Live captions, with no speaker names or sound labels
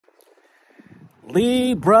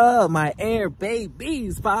Libra, my air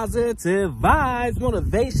babies, positive vibes,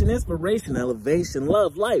 motivation, inspiration, elevation,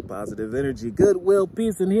 love, light, positive energy, goodwill,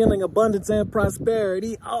 peace, and healing, abundance, and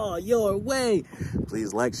prosperity all your way.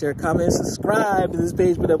 Please like, share, comment, and subscribe to this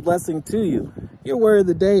page. Be a blessing to you. Your word of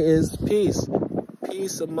the day is peace.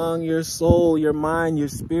 Peace among your soul, your mind, your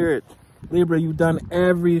spirit. Libra, you've done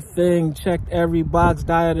everything, checked every box,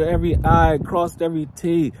 dotted every I, crossed every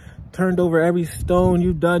T, turned over every stone.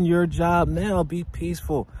 You've done your job. Now be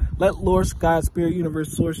peaceful. Let Lord, God, Spirit,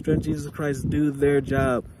 Universe, Source, Strength, Jesus Christ do their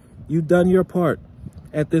job. You've done your part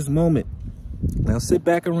at this moment. Now sit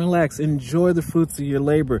back and relax. Enjoy the fruits of your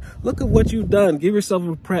labor. Look at what you've done. Give yourself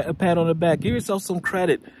a pat on the back. Give yourself some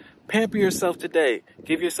credit. Pamper yourself today.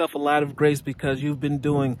 Give yourself a lot of grace because you've been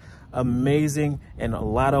doing amazing and a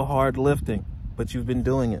lot of hard lifting, but you've been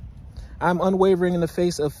doing it. I'm unwavering in the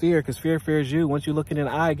face of fear because fear fears you. Once you look in an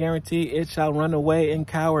eye, I guarantee it shall run away and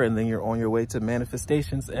cower, and then you're on your way to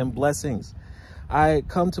manifestations and blessings. I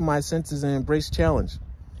come to my senses and embrace challenge.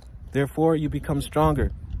 Therefore, you become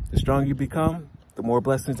stronger. The stronger you become, the more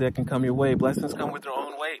blessings that can come your way. Blessings come with their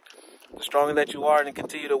own weight. The stronger that you are and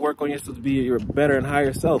continue to work on yourself to be your better and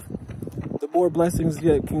higher self, the more blessings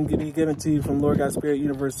that can be given to you from Lord, God, Spirit,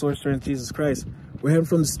 Universe, Source, Strength, Jesus Christ. We're heading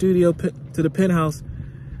from the studio to the penthouse,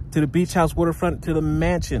 to the beach house, waterfront, to the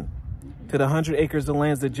mansion, to the 100 acres of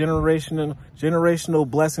lands, the generational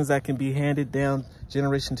blessings that can be handed down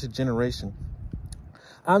generation to generation.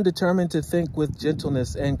 I'm determined to think with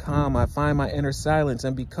gentleness and calm. I find my inner silence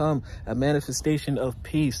and become a manifestation of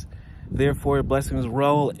peace. Therefore, blessings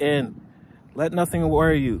roll in. Let nothing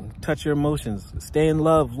worry you. Touch your emotions. Stay in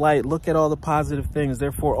love, light. Look at all the positive things.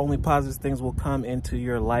 Therefore, only positive things will come into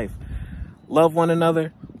your life. Love one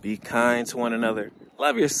another. Be kind to one another.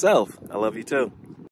 Love yourself. I love you too.